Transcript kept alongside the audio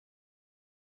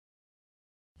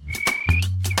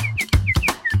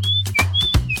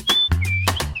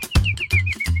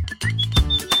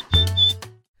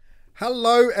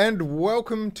Hello and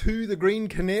welcome to the Green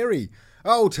Canary.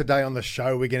 Oh, today on the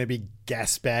show we're going to be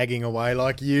gas bagging away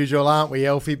like usual, aren't we,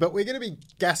 Elfie? But we're going to be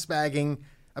gas bagging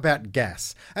about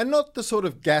gas. And not the sort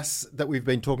of gas that we've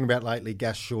been talking about lately,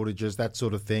 gas shortages, that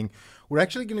sort of thing. We're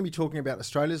actually going to be talking about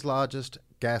Australia's largest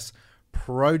gas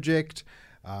project.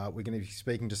 We're going to be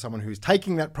speaking to someone who's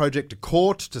taking that project to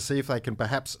court to see if they can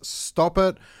perhaps stop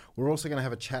it. We're also going to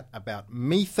have a chat about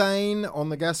methane on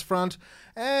the gas front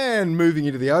and moving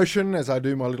into the ocean as I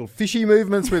do my little fishy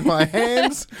movements with my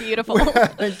hands. Beautiful.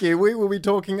 Thank you. We will be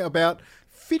talking about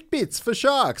Fitbits for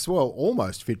sharks. Well,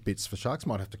 almost Fitbits for sharks.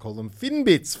 Might have to call them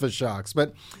Finbits for sharks.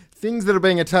 But things that are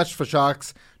being attached for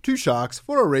sharks to sharks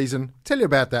for a reason. Tell you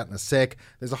about that in a sec.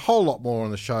 There's a whole lot more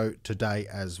on the show today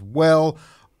as well.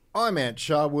 I'm Ant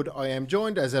Sharwood. I am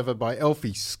joined as ever by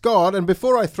Elfie Scott. And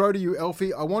before I throw to you,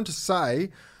 Elfie, I want to say,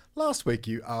 last week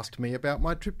you asked me about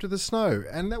my trip to the snow,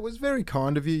 and that was very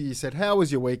kind of you. You said, how was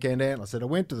your weekend, Ant? I said, I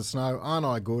went to the snow. Aren't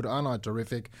I good? Aren't I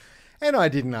terrific? And I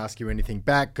didn't ask you anything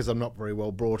back because I'm not very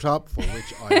well brought up, for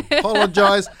which I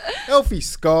apologise. Elfie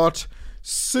Scott,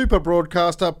 super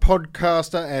broadcaster,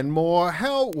 podcaster and more.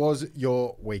 How was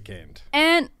your weekekend?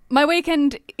 And my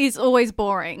weekend is always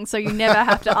boring, so you never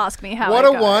have to ask me how What it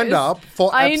a goes. wind-up for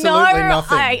absolutely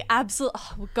nothing.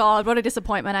 Oh God, what a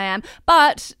disappointment I am.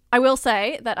 But I will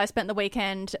say that I spent the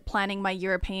weekend planning my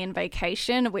European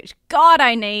vacation, which, God,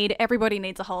 I need. Everybody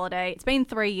needs a holiday. It's been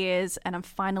 3 years, and I'm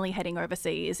finally heading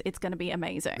overseas. It's going to be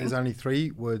amazing. There's only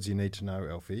 3 words you need to know,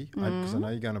 Elfie, because I know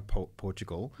you're going to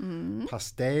Portugal.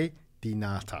 Pastel de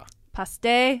nata.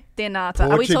 Pastel de nata.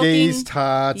 Portuguese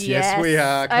tarts. Yes, we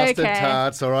are. Custard Okay.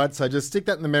 tarts. All right. So just stick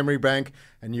that in the memory bank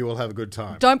and you will have a good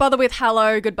time. Don't bother with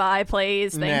hello, goodbye,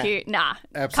 please. Thank Nah, you. Nah,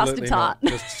 Absolutely custard tart.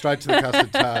 not. Just straight to the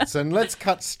custard tarts. And let's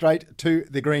cut straight to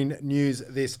the green news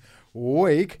this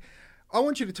week. I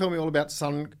want you to tell me all about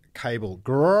Sun Cable.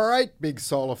 Great big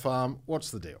solar farm.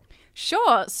 What's the deal?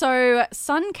 Sure. So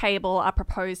Sun Cable are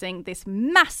proposing this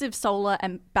massive solar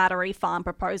and battery farm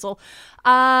proposal.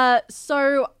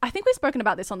 So I think we've spoken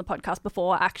about this on the podcast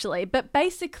before, actually. But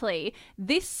basically,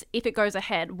 this, if it goes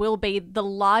ahead, will be the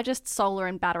largest solar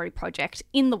and battery project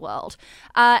in the world.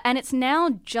 And it's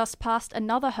now just past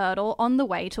another hurdle on the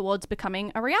way towards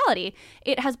becoming a reality.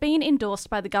 It has been endorsed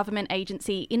by the government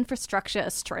agency Infrastructure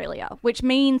Australia, which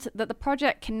means that the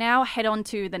project can now head on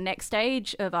to the next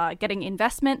stage of getting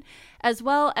investment, as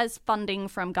well as funding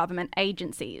from government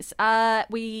agencies.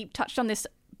 We touched on this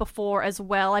before as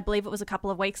well. I believe it was a couple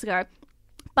of weeks ago.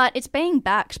 But it's being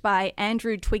backed by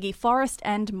Andrew Twiggy Forrest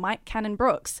and Mike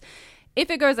Cannon-Brookes. If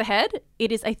it goes ahead,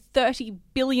 it is a $30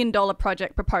 billion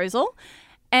project proposal.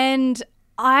 And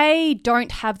I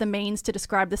don't have the means to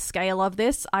describe the scale of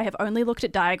this. I have only looked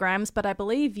at diagrams, but I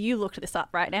believe you looked this up,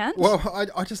 right, Ant? Well,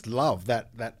 I just love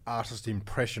that artist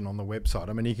impression on the website.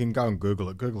 I mean, you can go and Google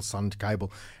it, Google Sun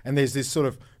Cable, and there's this sort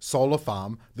of solar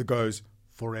farm that goes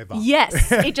forever.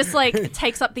 Yes, it just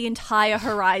takes up the entire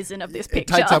horizon of this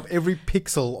picture. It takes up every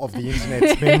pixel of the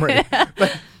internet's memory.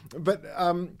 But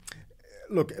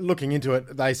looking into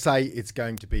it, they say it's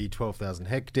going to be 12,000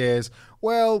 hectares.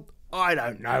 Well, I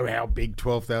don't know how big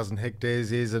 12,000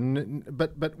 hectares is,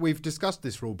 but we've discussed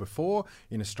this rule before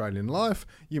in Australian life.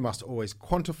 You must always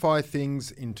quantify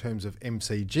things in terms of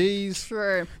MCGs.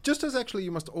 True. Just as actually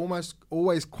you must almost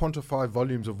always quantify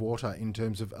volumes of water in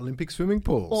terms of Olympic swimming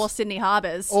pools. Or Sydney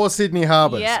Harbours. Or Sydney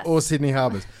Harbours. Yes. Or Sydney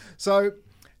Harbours. So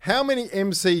how many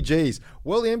MCGs?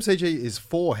 Well, the MCG is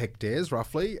 4 hectares,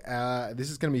 roughly.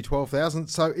 This is going to be 12,000.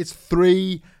 So it's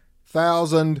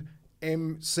 3,000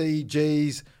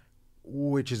 MCGs,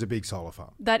 which is a big solar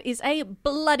farm. That is a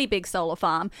bloody big solar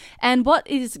farm. And what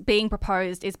is being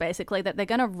proposed is basically that they're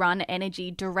going to run energy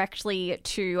directly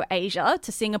to Asia,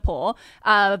 to Singapore,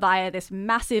 via this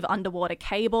massive underwater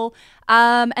cable.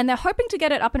 And they're hoping to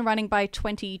get it up and running by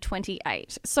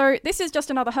 2028. So this is just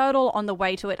another hurdle on the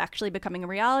way to it actually becoming a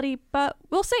reality, but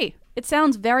we'll see. It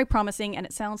sounds very promising and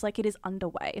it sounds like it is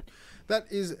underway. That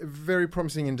is very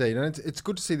promising indeed. And it's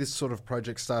good to see this sort of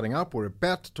project starting up. We're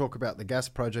about to talk about the gas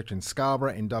project in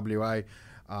Scarborough in WA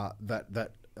that the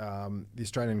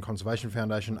Australian Conservation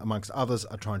Foundation, amongst others,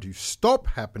 are trying to stop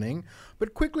happening.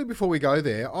 But quickly before we go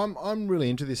there, I'm really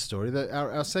into this story.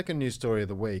 Our second news story of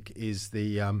the week is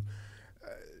the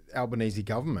Albanese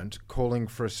government calling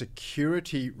for a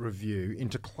security review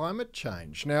into climate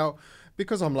change. Now,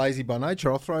 Because I'm lazy by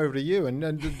nature, I'll throw over to you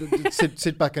and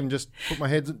sit back and just put my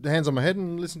hands on my head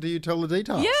and listen to you tell the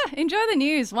details. Yeah, enjoy the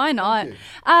news. Why not?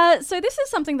 So this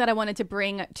is something that I wanted to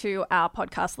bring to our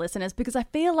podcast listeners because I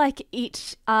feel like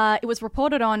it was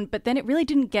reported on, but then it really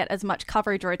didn't get as much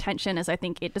coverage or attention as I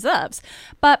think it deserves.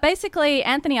 But basically,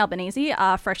 Anthony Albanese,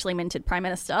 our freshly minted Prime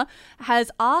Minister, has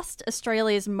asked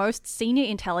Australia's most senior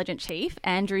intelligence chief,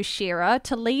 Andrew Shearer,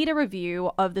 to lead a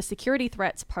review of the security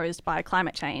threats posed by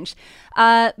climate change.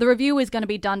 The review is going to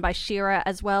be done by Shearer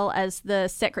as well as the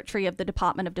Secretary of the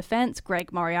Department of Defence,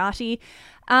 Greg Moriarty.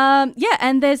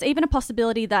 And there's even a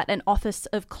possibility that an Office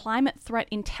of Climate Threat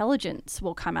Intelligence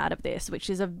will come out of this, which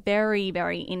is a very,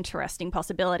 very interesting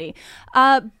possibility.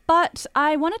 But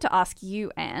I wanted to ask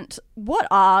you, Ant, what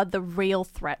are the real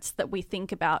threats that we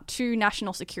think about to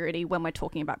national security when we're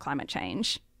talking about climate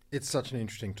change? It's such an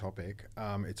interesting topic.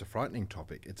 It's a frightening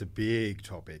topic. It's a big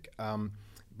topic.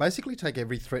 Basically, take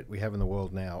every threat we have in the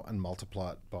world now and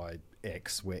multiply it by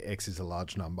X, where X is a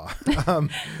large number.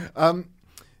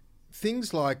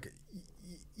 Things like,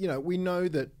 we know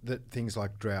that things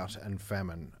like drought and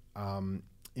famine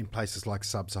in places like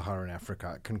sub-Saharan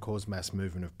Africa can cause mass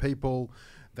movement of people.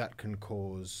 That can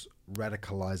cause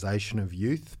radicalisation of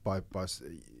youth by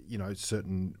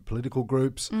certain political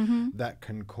groups. Mm-hmm. That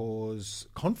can cause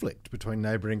conflict between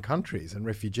neighbouring countries and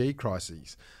refugee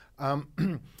crises.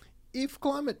 If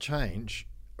climate change,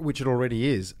 which it already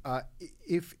is,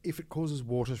 if it causes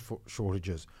water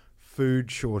shortages,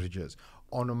 food shortages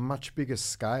on a much bigger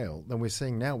scale than we're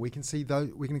seeing now, we can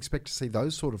expect to see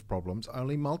those sort of problems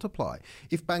only multiply.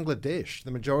 If Bangladesh,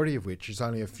 the majority of which is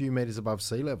only a few metres above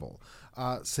sea level,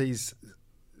 sees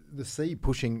the sea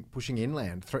pushing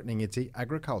inland, threatening its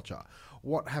agriculture,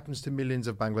 what happens to millions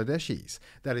of Bangladeshis?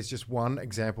 That is just one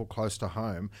example close to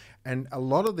home. And a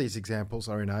lot of these examples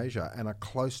are in Asia and are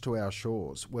close to our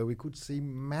shores, where we could see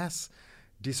mass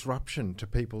disruption to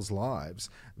people's lives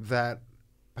that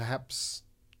perhaps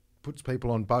puts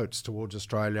people on boats towards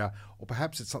Australia, or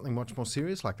perhaps it's something much more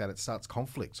serious like that. It starts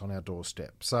conflicts on our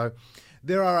doorstep. So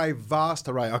there are a vast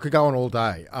array. I could go on all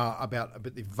day about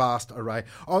the vast array.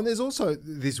 Oh, and there's also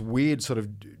this weird sort of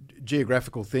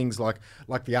geographical things like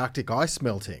the Arctic ice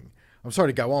melting. I'm sorry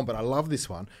to go on, but I love this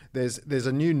one. There's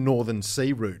a new northern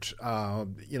sea route,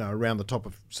 around the top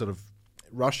of sort of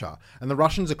Russia, and the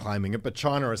Russians are claiming it, but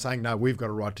China are saying, no, we've got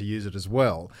a right to use it as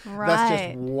well. Right. That's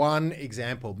just one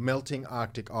example. Melting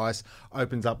Arctic ice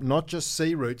opens up not just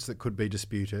sea routes that could be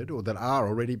disputed or that are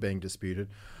already being disputed,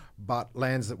 but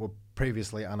lands that were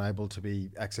previously unable to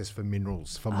be accessed for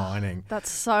minerals, for mining. That's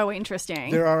so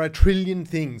interesting. There are a trillion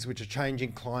things which a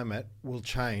changing climate will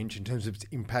change in terms of its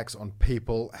impacts on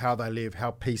people, how they live,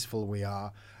 how peaceful we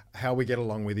are, how we get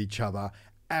along with each other.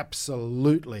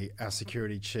 Absolutely, our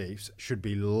security chiefs should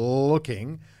be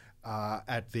looking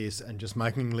at this and just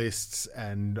making lists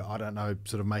and, I don't know,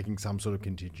 sort of making some sort of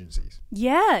contingencies.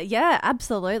 Yeah,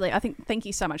 absolutely. Thank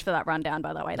you so much for that rundown,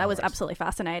 by the way. That was absolutely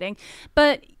fascinating.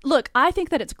 But look, I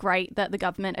think that it's great that the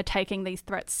government are taking these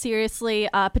threats seriously,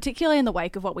 particularly in the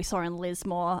wake of what we saw in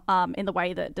Lismore, in the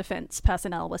way that defence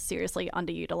personnel was seriously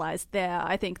underutilised there.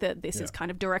 I think that this is kind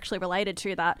of directly related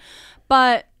to that.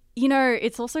 But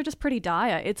it's also just pretty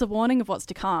dire. It's a warning of what's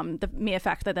to come, the mere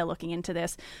fact that they're looking into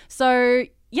this. So,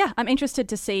 yeah, I'm interested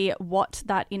to see what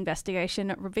that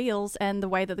investigation reveals and the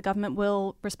way that the government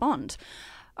will respond.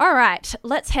 All right,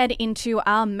 let's head into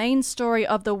our main story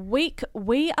of the week.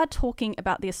 We are talking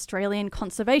about the Australian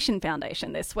Conservation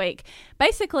Foundation this week.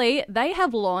 Basically, they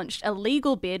have launched a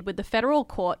legal bid with the federal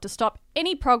court to stop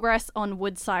any progress on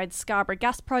Woodside's Scarborough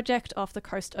gas project off the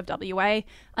coast of WA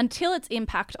until its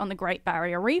impact on the Great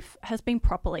Barrier Reef has been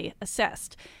properly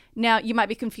assessed. Now, you might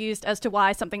be confused as to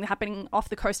why something happening off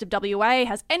the coast of WA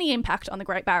has any impact on the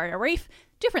Great Barrier Reef,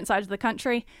 different sides of the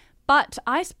country. But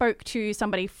I spoke to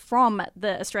somebody from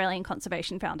the Australian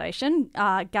Conservation Foundation,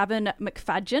 Gavin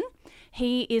McFadgen.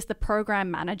 He is the program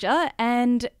manager,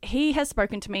 and he has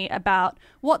spoken to me about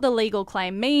what the legal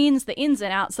claim means, the ins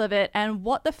and outs of it, and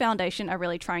what the foundation are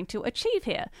really trying to achieve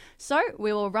here. So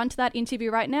we will run to that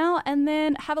interview right now and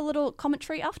then have a little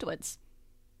commentary afterwards.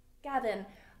 Gavin,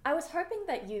 I was hoping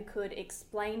that you could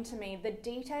explain to me the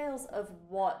details of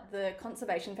what the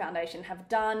Conservation Foundation have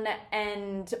done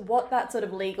and what that sort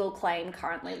of legal claim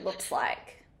currently looks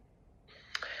like.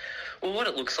 Well, what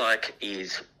it looks like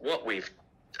is what we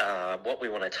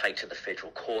want to take to the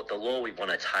federal court. The law we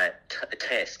want to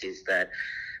test is that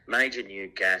major new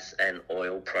gas and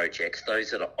oil projects, those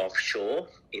that are offshore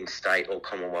in state or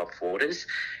Commonwealth waters,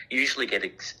 usually get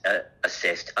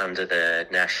assessed under the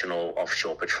National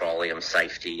Offshore Petroleum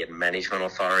Safety and Management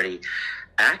Authority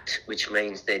Act, which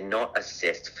means they're not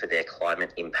assessed for their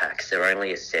climate impacts. They're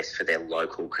only assessed for their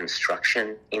local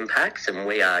construction impacts. And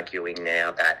we're arguing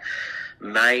now that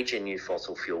major new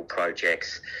fossil fuel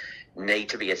projects need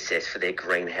to be assessed for their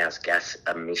greenhouse gas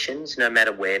emissions, no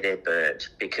matter where they're burnt,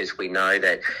 because we know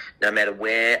that no matter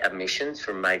where emissions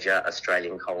from major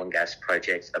Australian coal and gas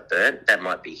projects are burnt, that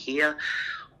might be here,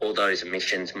 or those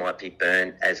emissions might be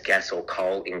burnt as gas or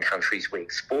coal in countries we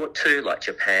export to, like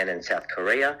Japan and South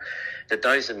Korea, that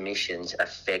those emissions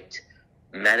affect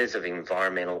matters of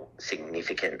environmental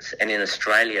significance. And in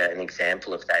Australia, an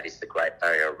example of that is the Great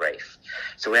Barrier Reef.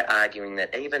 So we're arguing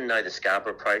that even though the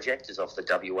Scarborough project is off the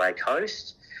WA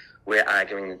coast, we're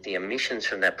arguing that the emissions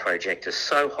from that project are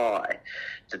so high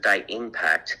that they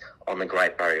impact on the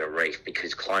Great Barrier Reef,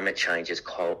 because climate change is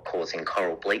causing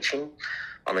coral bleaching.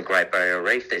 On the Great Barrier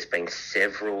Reef, there's been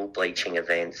several bleaching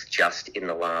events just in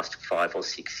the last 5 or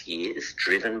 6 years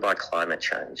driven by climate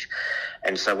change.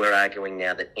 And so we're arguing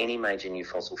now that any major new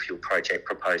fossil fuel project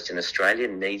proposed in Australia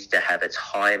needs to have its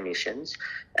high emissions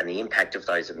and the impact of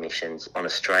those emissions on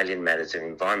Australian matters of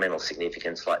environmental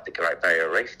significance like the Great Barrier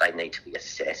Reef. They need to be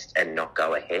assessed and not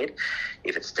go ahead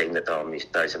if it's deemed that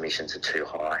those emissions are too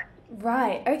high.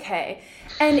 Right, okay.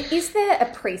 And is there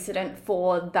a precedent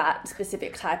for that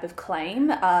specific type of claim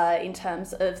in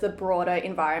terms of the broader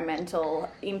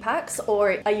environmental impacts,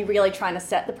 or are you really trying to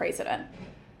set the precedent?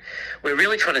 We're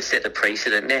really trying to set the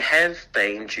precedent. There have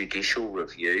been judicial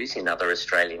reviews in other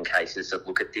Australian cases that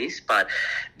look at this, but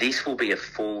this will be a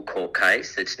full court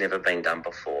case that's never been done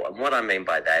before. And what I mean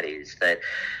by that is that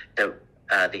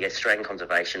the Australian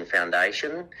Conservation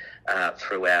Foundation,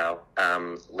 through our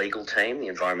legal team, the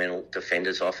Environmental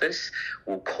Defenders Office,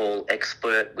 will call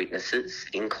expert witnesses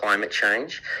in climate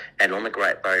change and on the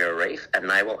Great Barrier Reef, and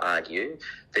they will argue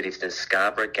that if the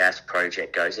Scarborough gas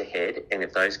project goes ahead and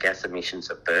if those gas emissions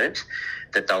are burnt,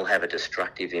 that they'll have a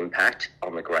destructive impact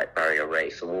on the Great Barrier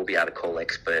Reef. And we'll be able to call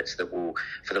experts that will,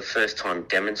 for the first time,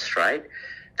 demonstrate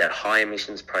that high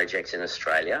emissions projects in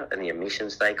Australia and the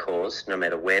emissions they cause, no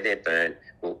matter where they're burnt,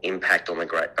 will impact on the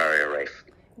Great Barrier Reef.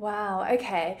 Wow,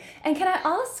 okay. And can I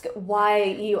ask why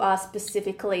you are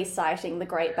specifically citing the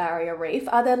Great Barrier Reef?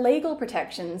 Are there legal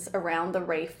protections around the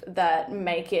reef that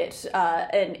make it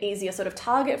an easier sort of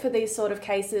target for these sort of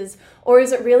cases, or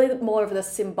is it really more of the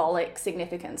symbolic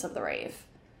significance of the reef?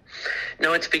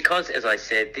 No, it's because, as I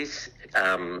said, this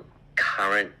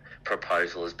current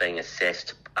proposal is being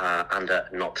assessed under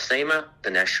NOPSEMA, the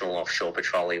National Offshore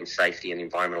Petroleum Safety and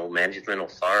Environmental Management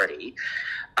Authority.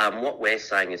 What we're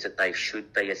saying is that they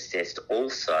should be assessed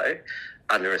also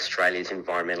under Australia's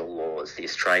environmental laws, the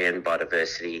Australian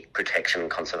Biodiversity Protection and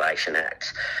Conservation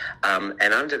Act.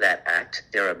 And under that Act,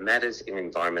 there are matters of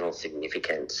environmental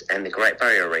significance, and the Great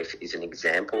Barrier Reef is an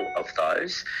example of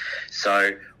those.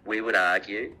 So we would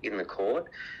argue in the court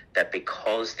that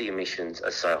because the emissions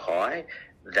are so high,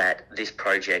 that this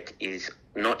project is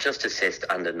not just assessed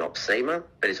under NOPSEMA,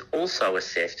 but is also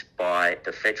assessed by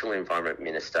the Federal Environment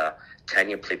Minister,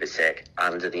 Tanya Plibersek,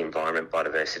 under the Environment,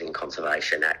 Biodiversity and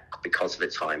Conservation Act because of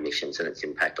its high emissions and its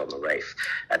impact on the reef.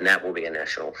 And that will be a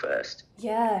national first.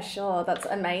 Yeah, sure. That's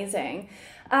amazing.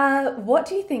 What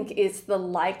do you think is the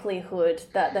likelihood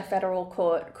that the federal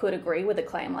court could agree with a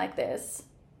claim like this?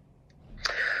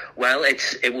 Well,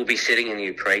 it will be setting a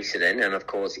new precedent, and of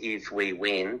course, if we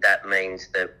win, that means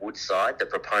that Woodside, the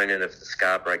proponent of the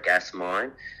Scarborough gas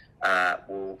mine,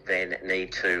 will then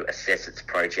need to assess its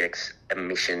project's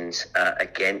emissions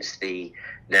against the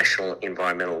national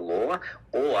environmental law,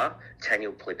 or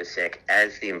Tanya Plibersek,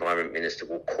 as the Environment Minister,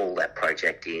 will call that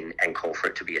project in and call for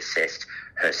it to be assessed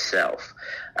herself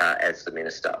as the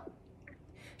Minister.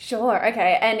 Sure,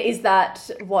 okay. And is that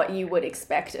what you would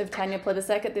expect of Tanya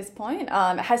Plibersek at this point?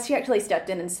 Has she actually stepped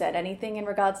in and said anything in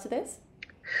regards to this?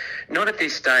 Not at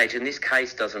this stage, and this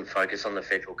case doesn't focus on the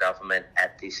federal government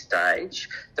at this stage.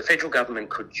 The federal government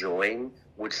could join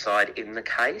Woodside in the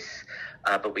case,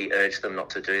 but we urge them not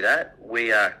to do that.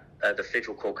 The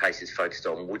federal court case is focused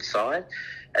on Woodside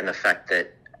and the fact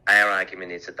that our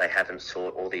argument is that they haven't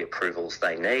sought all the approvals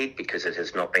they need because it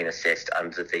has not been assessed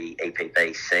under the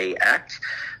EPBC Act.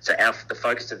 So the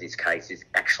focus of this case is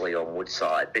actually on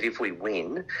Woodside. But if we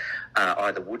win,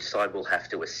 either Woodside will have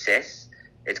to assess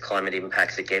its climate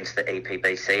impacts against the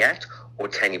EPBC Act, or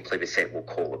Tanya Plibersek will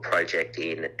call the project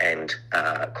in and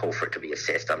call for it to be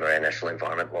assessed under our national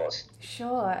environment laws.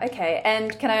 Sure, okay.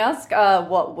 And can I ask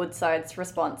what Woodside's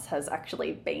response has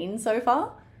actually been so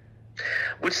far?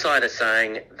 Woodside are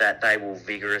saying that they will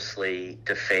vigorously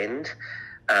defend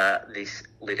this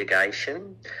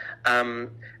litigation.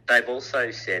 They've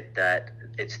also said that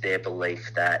it's their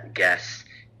belief that gas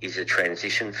is a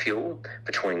transition fuel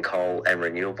between coal and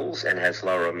renewables and has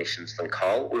lower emissions than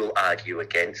coal. We'll argue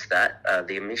against that.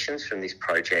 The emissions from this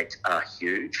project are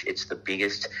huge. It's the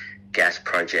biggest gas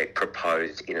project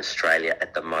proposed in Australia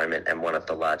at the moment and one of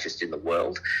the largest in the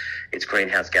world. Its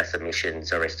greenhouse gas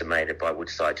emissions are estimated by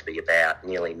Woodside to be about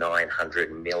nearly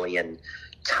 900 million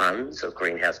tonnes of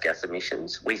greenhouse gas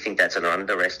emissions. We think that's an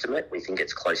underestimate. We think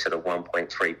it's closer to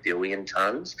 1.3 billion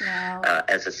tonnes, wow.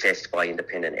 As assessed by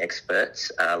independent experts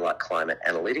like Climate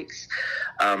Analytics.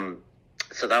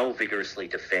 So they will vigorously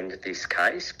defend this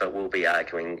case, but we'll be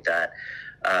arguing that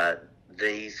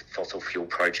these fossil fuel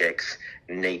projects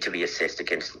need to be assessed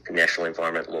against national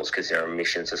environment laws because their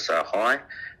emissions are so high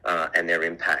and their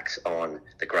impacts on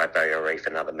the Great Barrier Reef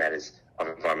and other matters of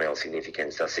environmental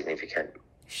significance are significant.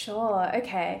 Sure,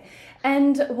 okay.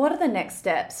 And what are the next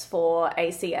steps for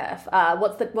ACF?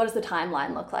 What does the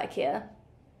timeline look like here?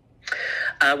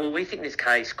 Well, we think this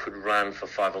case could run for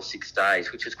 5 or 6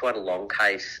 days, which is quite a long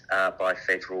case by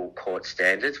federal court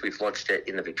standards. We've lodged it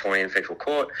in the Victorian Federal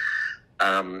Court.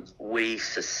 We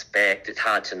suspect, it's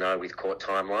hard to know with court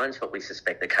timelines, but we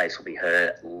suspect the case will be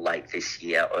heard late this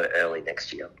year or early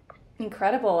next year.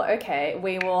 Incredible. Okay,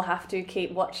 we will have to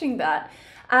keep watching that.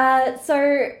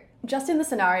 So just in the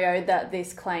scenario that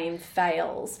this claim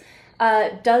fails,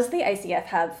 does the ACF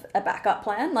have a backup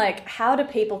plan? Like, how do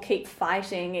people keep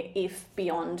fighting if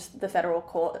beyond the federal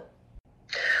court?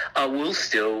 We'll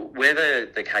still, whether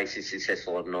the case is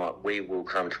successful or not, we will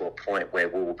come to a point where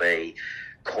we'll be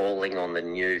calling on the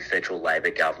new federal Labor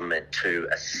government to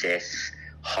assess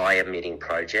high-emitting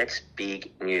projects,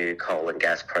 big new coal and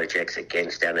gas projects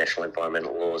against our national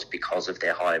environmental laws because of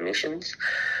their high emissions.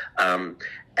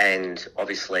 And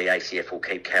obviously ACF will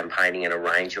keep campaigning in a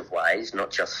range of ways,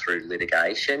 not just through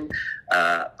litigation,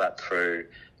 but through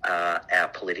our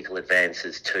political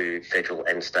advances to federal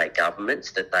and state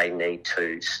governments that they need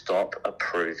to stop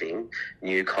approving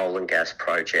new coal and gas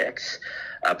projects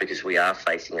because we are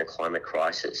facing a climate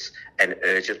crisis, and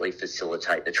urgently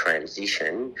facilitate the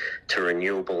transition to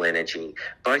renewable energy,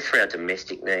 both for our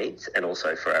domestic needs and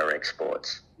also for our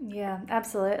exports. Yeah,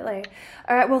 absolutely.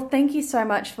 All right, well, thank you so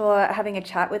much for having a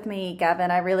chat with me, Gavin.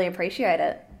 I really appreciate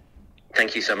it.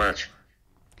 Thank you so much.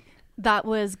 That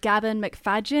was Gavin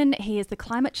McFadgen. He is the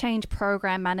Climate Change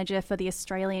Program Manager for the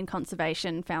Australian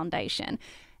Conservation Foundation.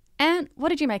 And what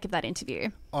did you make of that interview?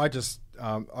 I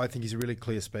think he's a really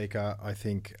clear speaker. I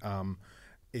think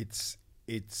it's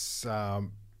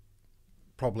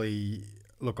probably,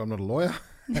 look, I'm not a lawyer.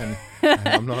 And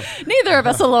I'm not. Neither of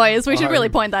us are lawyers. We should really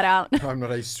point that out. I'm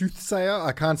not a soothsayer.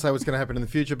 I can't say what's going to happen in the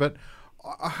future, but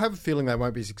I have a feeling they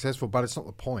won't be successful. But it's not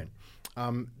the point.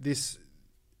 This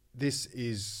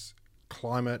is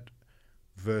climate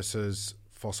versus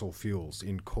fossil fuels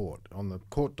in court. On the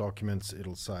court documents,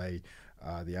 it'll say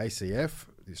the ACF,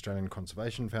 the Australian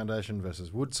Conservation Foundation,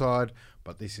 versus Woodside,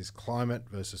 but this is climate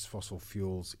versus fossil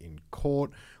fuels in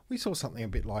court. We saw something a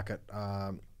bit like it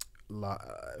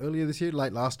earlier this year,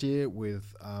 late last year,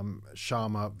 with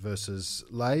Sharma versus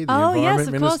Lay, the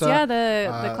Environment Minister. Of course, yeah,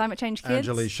 the climate change kids.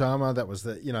 Anjali Sharma,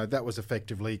 that was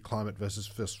effectively climate versus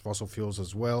fossil fuels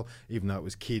as well, even though it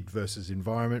was Kid versus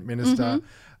Environment Minister.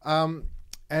 Mm-hmm.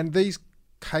 And these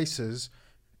cases,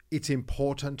 it's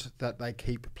important that they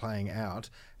keep playing out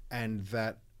and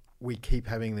that we keep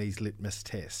having these litmus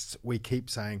tests. We keep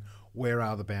saying, where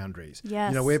are the boundaries?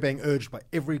 Yes. We're being urged by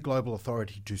every global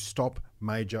authority to stop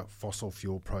major fossil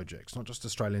fuel projects, not just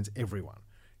Australians, everyone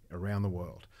around the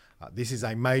world. This is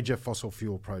a major fossil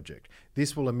fuel project.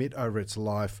 This will emit over its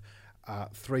life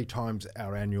 3 times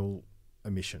our annual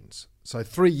emissions. So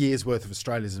 3 years worth of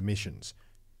Australia's emissions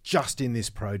just in this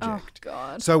project. Oh,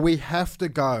 God. So we have to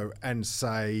go and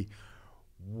say,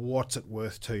 what's it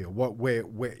worth to you?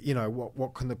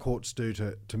 What can the courts do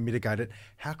to mitigate it?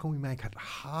 How can we make it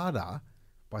harder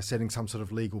by setting some sort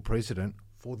of legal precedent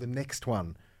for the next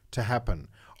one to happen?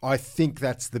 I think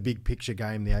that's the big picture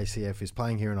game the ACF is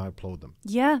playing here, and I applaud them.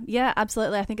 Yeah,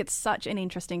 absolutely. I think it's such an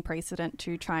interesting precedent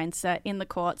to try and set in the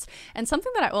courts. And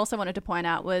something that I also wanted to point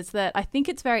out was that I think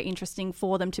it's very interesting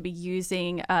for them to be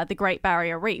using the Great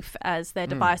Barrier Reef as their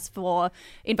device for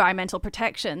environmental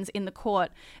protections in the court,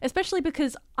 especially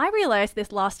because I realised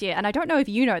this last year, and I don't know if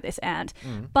you know this, Ant,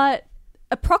 but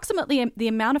approximately the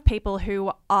amount of people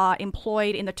who are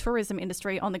employed in the tourism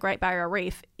industry on the Great Barrier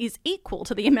Reef is equal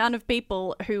to the amount of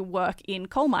people who work in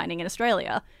coal mining in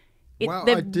Australia.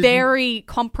 They're very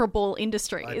comparable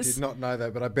industries. I did not know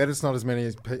that, but I bet it's not as many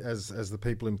as the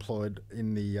people employed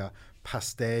in the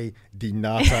pastel de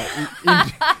nata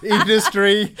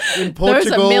industry in Portugal.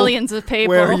 Those are millions of people.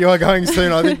 Where you are going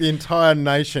soon. I think the entire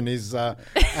nation is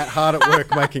hard at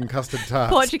work making custard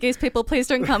tarts. Portuguese people, please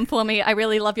don't come for me. I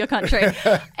really love your country.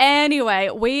 Anyway,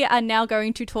 we are now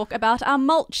going to talk about our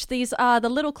mulch. These are the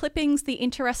little clippings, the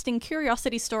interesting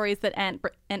curiosity stories that Ant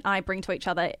and I bring to each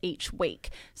other each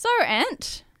week. So,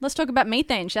 Ant, let's talk about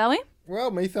methane, shall we? Well,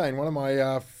 methane, one of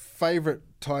my favourite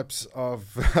types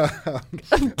of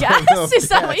gas? Is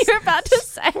that what you're about to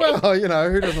say? Well, you know,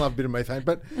 who doesn't love a bit of methane?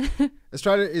 But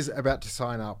Australia is about to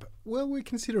sign up. Well, we're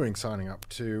considering signing up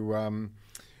to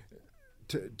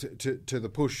the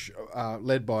push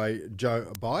led by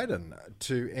Joe Biden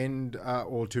to end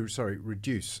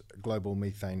reduce global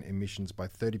methane emissions by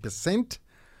 30%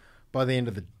 by the end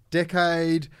of the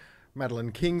decade.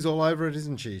 Madeline King's all over it,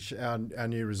 isn't she? Our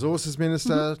new resources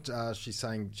minister. She's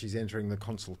saying she's entering the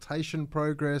consultation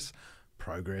process,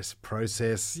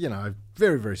 you know,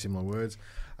 very, very similar words,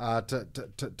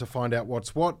 to find out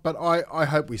what's what. But I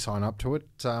hope we sign up to it.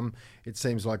 It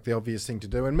seems like the obvious thing to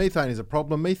do. And methane is a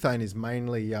problem. Methane is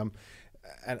mainly an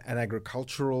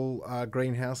agricultural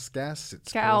greenhouse gas.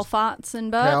 It's cow farts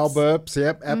and burps. Cow burps,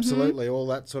 yep, absolutely, all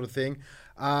that sort of thing.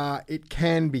 It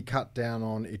can be cut down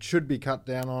on. It should be cut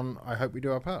down on. I hope we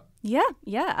do our part. Yeah,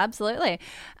 absolutely.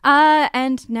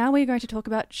 And now we're going to talk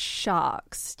about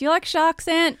sharks. Do you like sharks,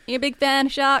 Ant? Are you a big fan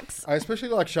of sharks? I especially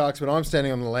like sharks when I'm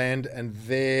standing on the land and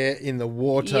they're in the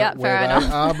water where fair they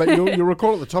enough. are. But you'll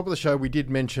recall at the top of the show we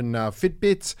did mention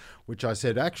Fitbits, which I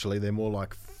said actually they're more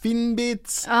like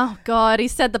Finbits. Oh, God, he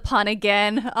said the pun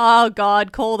again. Oh,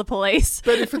 God, call the police.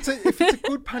 But if it's a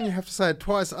good pun, you have to say it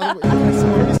twice. Otherwise,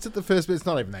 someone missed it the first bit. It's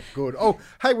not even that good. Oh,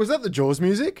 hey, was that the Jaws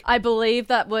music? I believe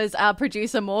that was our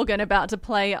producer Morgan about to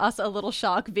play us a little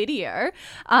shark video.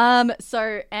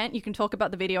 So, Ant, you can talk about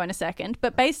the video in a second.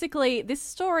 But basically, this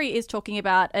story is talking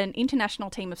about an international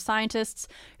team of scientists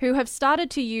who have started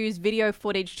to use video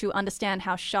footage to understand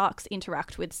how sharks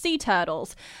interact with sea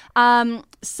turtles.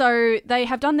 So they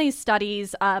have done these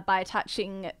studies by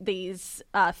attaching these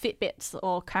Fitbits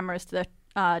or cameras to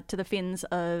the fins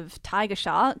of tiger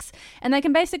sharks, and they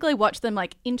can basically watch them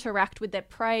like interact with their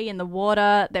prey in the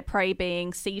water, their prey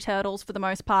being sea turtles for the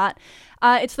most part.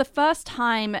 It's the first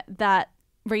time that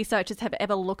researchers have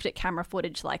ever looked at camera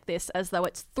footage like this as though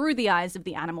it's through the eyes of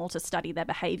the animal to study their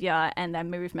behavior and their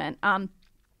movement.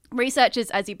 Researchers,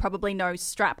 as you probably know,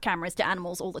 strap cameras to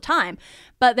animals all the time,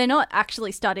 but they're not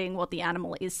actually studying what the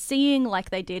animal is seeing like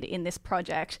they did in this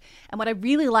project. And what I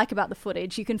really like about the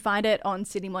footage, you can find it on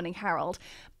Sydney Morning Herald,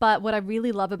 but what I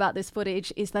really love about this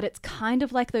footage is that it's kind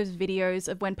of like those videos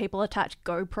of when people attach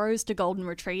GoPros to golden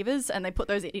retrievers and they put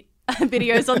those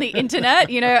videos on the internet,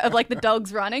 you know, of like the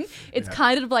dogs running. It's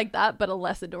kind of like that, but a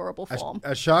less adorable form.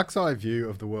 A shark's eye view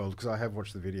of the world, because I have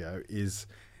watched the video, is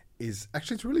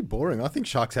actually, it's really boring. I think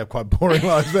sharks have quite boring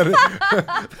lives. But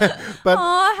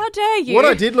how dare you? What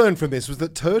I did learn from this was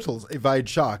that turtles evade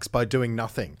sharks by doing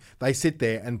nothing. They sit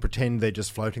there and pretend they're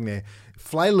just floating there.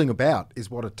 Flailing about is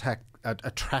what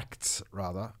attracts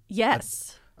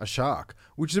Yes. a shark,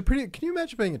 which is a pretty... Can you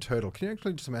imagine being a turtle? Can you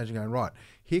actually just imagine going, right,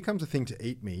 here comes a thing to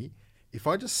eat me. If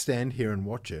I just stand here and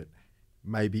watch it,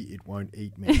 maybe it won't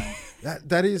eat me.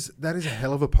 that is a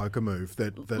hell of a poker move.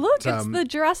 That Look, it's the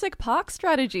Jurassic Park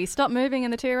strategy. Stop moving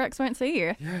and the T-Rex won't see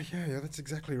you. Yeah, that's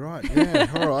exactly right. Yeah,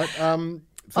 all right.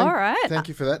 All right. Thank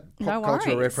you for that pop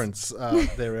cultural reference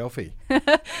there, Elfie.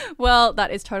 Well,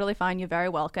 that is totally fine. You're very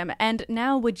welcome. And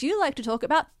now, would you like to talk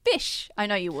about fish? I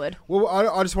know you would. Well,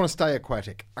 I just want to stay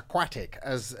aquatic,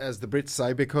 as the Brits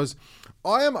say, because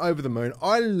I am over the moon.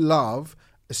 I love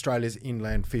Australia's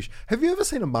inland fish. Have you ever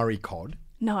seen a Murray cod?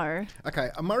 No. Okay,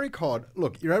 a Murray cod,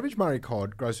 look, your average Murray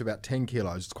cod grows to about 10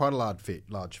 kilos. It's quite a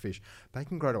large fish. They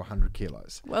can grow to 100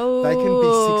 kilos. Whoa. They can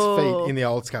be 6 feet in the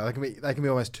old scale. They can be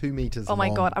almost 2 meters long. Oh my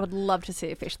God, I would love to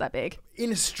see a fish that big.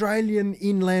 In Australian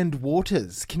inland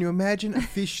waters, can you imagine a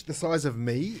fish the size of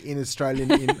me in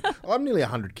Australian... I'm nearly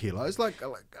 100 kilos.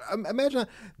 Imagine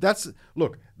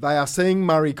look, they are seeing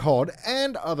Murray cod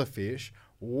and other fish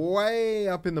way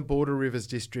up in the border rivers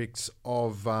districts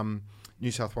of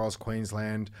New South Wales,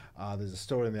 Queensland. There's a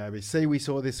story in the ABC we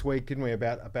saw this week, didn't we,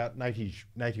 about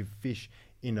native fish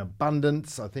in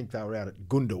abundance. I think they were out at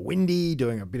Goondiwindi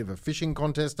doing a bit of a fishing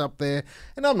contest up there.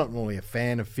 And I'm not normally a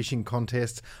fan of fishing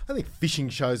contests. I think fishing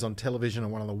shows on television are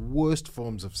one of the worst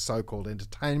forms of so-called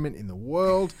entertainment in the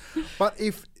world. But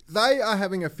if They are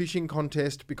having a fishing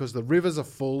contest because the rivers are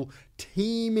full,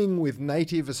 teeming with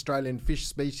native Australian fish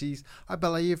species. I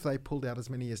believe they pulled out as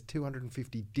many as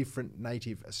 250 different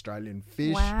native Australian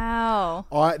fish. Wow.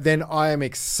 I am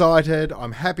excited.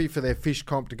 I'm happy for their fish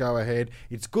comp to go ahead.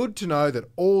 It's good to know that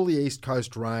all the East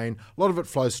Coast rain, a lot of it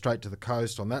flows straight to the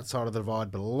coast on that side of the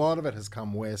divide, but a lot of it has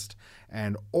come west,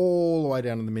 and all the way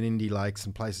down to the Menindee Lakes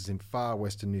and places in far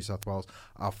western New South Wales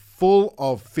are full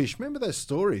of fish. Remember those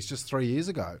stories just 3 years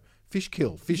ago? Fish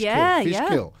kill, fish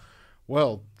kill.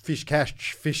 Well, fish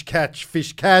catch, fish catch,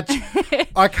 fish catch.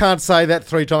 I can't say that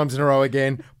 3 times in a row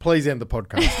again. Please end the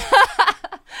podcast.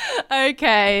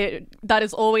 Okay, that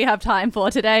is all we have time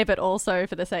for today, but also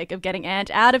for the sake of getting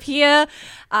Ant out of here,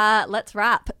 let's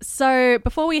wrap. So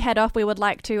before we head off, we would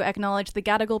like to acknowledge the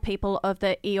Gadigal people of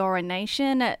the Eora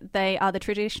Nation. They are the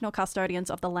traditional custodians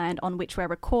of the land on which we're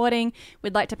recording.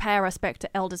 We'd like to pay our respect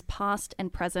to elders past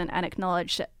and present and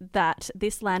acknowledge that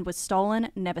this land was stolen,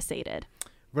 never ceded.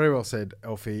 Very well said,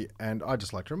 Elfie. And I'd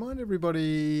just like to remind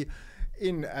everybody,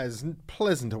 in as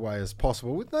pleasant a way as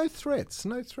possible, with no threats,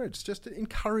 just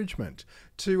encouragement,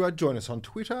 to join us on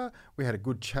Twitter. We had a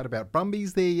good chat about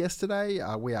Brumbies there yesterday.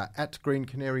 We are at Green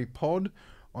Canary Pod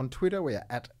on Twitter. We are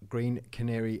at Green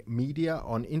Canary Media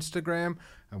on Instagram.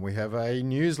 And we have a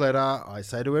newsletter. I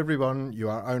say to everyone, you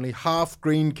are only half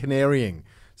green canarying.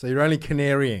 So you're only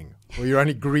canarying, or you're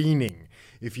only greening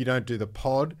if you don't do the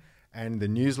pod and the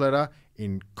newsletter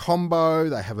in combo.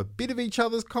 They have a bit of each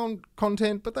other's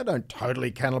content, but they don't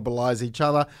totally cannibalize each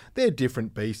other. They're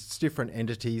different beasts, different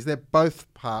entities. They're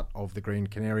both part of the Green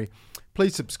Canary.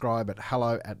 Please subscribe at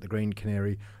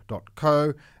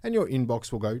hello@thegreencanary.co and your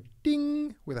inbox will go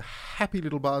ding with a happy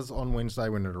little buzz on Wednesday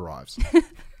when it arrives.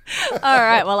 All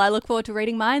right, well, I look forward to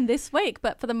reading mine this week,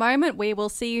 but for the moment, we will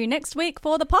see you next week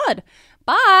for the pod.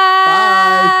 Bye.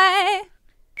 Bye.